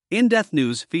In-depth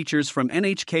news features from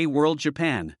NHK World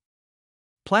Japan.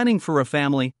 Planning for a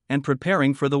family and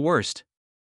preparing for the worst.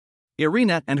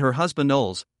 Iryna and her husband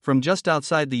Oles, from just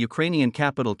outside the Ukrainian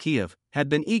capital Kyiv, had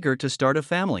been eager to start a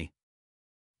family.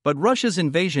 But Russia's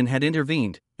invasion had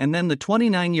intervened, and then the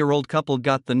 29-year-old couple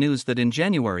got the news that in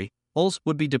January, Oles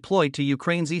would be deployed to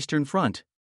Ukraine's eastern front.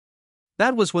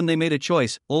 That was when they made a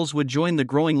choice: Oles would join the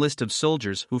growing list of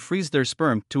soldiers who freeze their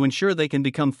sperm to ensure they can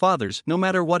become fathers no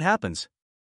matter what happens.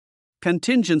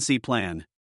 Contingency plan.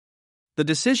 The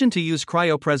decision to use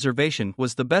cryopreservation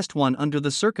was the best one under the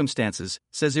circumstances,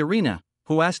 says Iryna,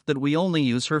 who asked that we only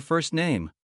use her first name.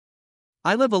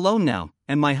 I live alone now,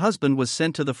 and my husband was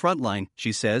sent to the front line,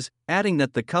 she says, adding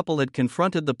that the couple had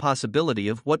confronted the possibility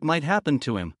of what might happen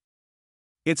to him.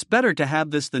 It's better to have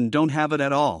this than don't have it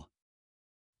at all.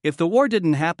 If the war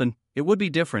didn't happen, it would be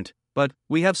different, but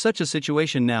we have such a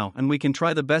situation now and we can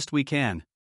try the best we can.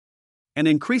 An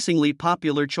increasingly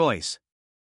popular choice.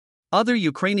 Other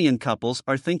Ukrainian couples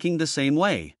are thinking the same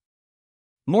way.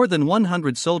 More than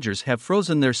 100 soldiers have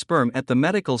frozen their sperm at the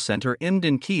medical center in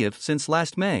Kyiv since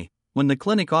last May, when the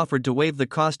clinic offered to waive the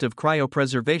cost of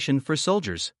cryopreservation for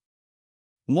soldiers.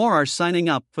 More are signing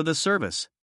up for the service.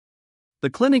 The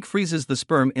clinic freezes the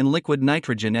sperm in liquid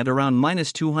nitrogen at around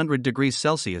 -200 degrees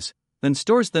Celsius, then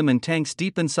stores them in tanks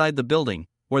deep inside the building,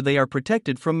 where they are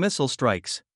protected from missile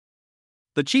strikes.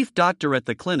 The chief doctor at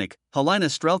the clinic, Iryna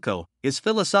Strelko, is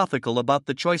philosophical about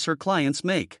the choice her clients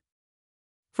make.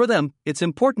 For them, it's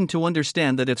important to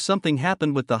understand that if something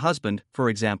happened with the husband, for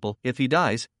example, if he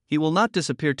dies, he will not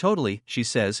disappear totally, she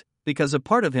says, because a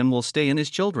part of him will stay in his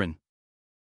children.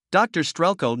 Dr.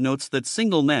 Strelko notes that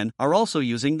single men are also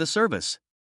using the service.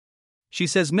 She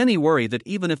says many worry that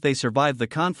even if they survive the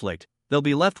conflict, they'll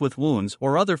be left with wounds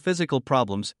or other physical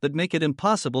problems that make it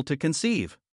impossible to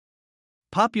conceive.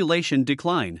 Population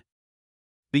decline.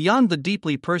 Beyond the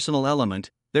deeply personal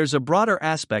element, there's a broader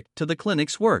aspect to the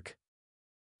clinic's work.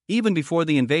 Even before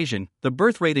the invasion, the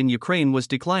birth rate in Ukraine was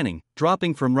declining,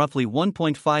 dropping from roughly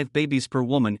 1.5 babies per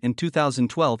woman in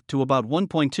 2012 to about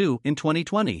 1.2 in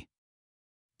 2020.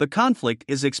 The conflict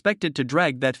is expected to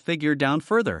drag that figure down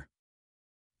further.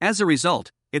 As a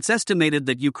result, it's estimated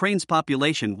that Ukraine's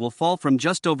population will fall from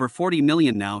just over 40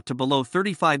 million now to below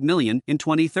 35 million in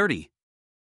 2030.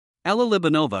 Ella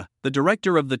Libanova, the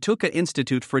director of the Tuka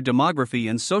Institute for Demography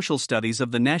and Social Studies of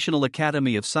the National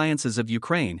Academy of Sciences of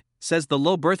Ukraine, says the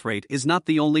low birth rate is not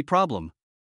the only problem.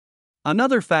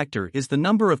 Another factor is the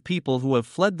number of people who have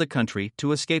fled the country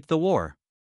to escape the war.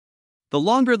 The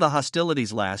longer the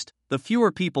hostilities last, the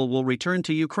fewer people will return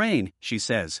to Ukraine, she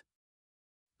says.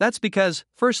 That's because,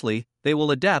 firstly, they will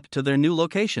adapt to their new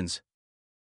locations.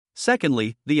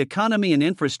 Secondly, the economy and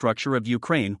infrastructure of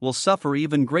Ukraine will suffer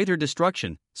even greater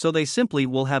destruction, so they simply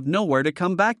will have nowhere to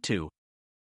come back to.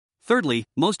 Thirdly,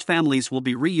 most families will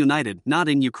be reunited not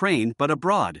in Ukraine but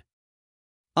abroad.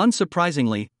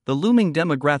 Unsurprisingly, the looming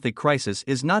demographic crisis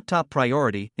is not top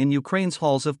priority in Ukraine's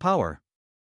halls of power.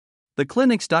 The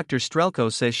clinic's Dr.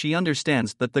 Strelko says she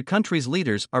understands that the country's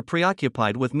leaders are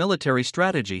preoccupied with military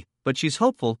strategy, but she's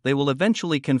hopeful they will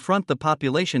eventually confront the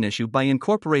population issue by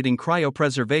incorporating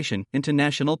cryopreservation into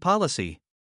national policy.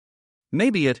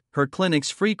 Maybe her clinic's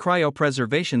free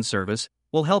cryopreservation service,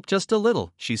 will help just a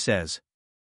little, she says.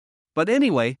 But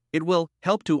anyway, it will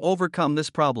help to overcome this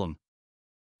problem.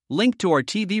 Link to our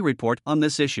TV report on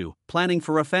this issue: Planning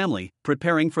for a Family,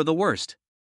 Preparing for the Worst.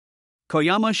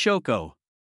 Koyama Shoko,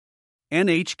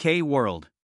 NHK World.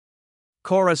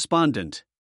 Correspondent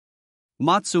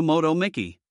Matsumoto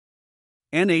Miki,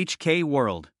 NHK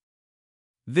World.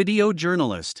 Video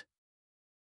journalist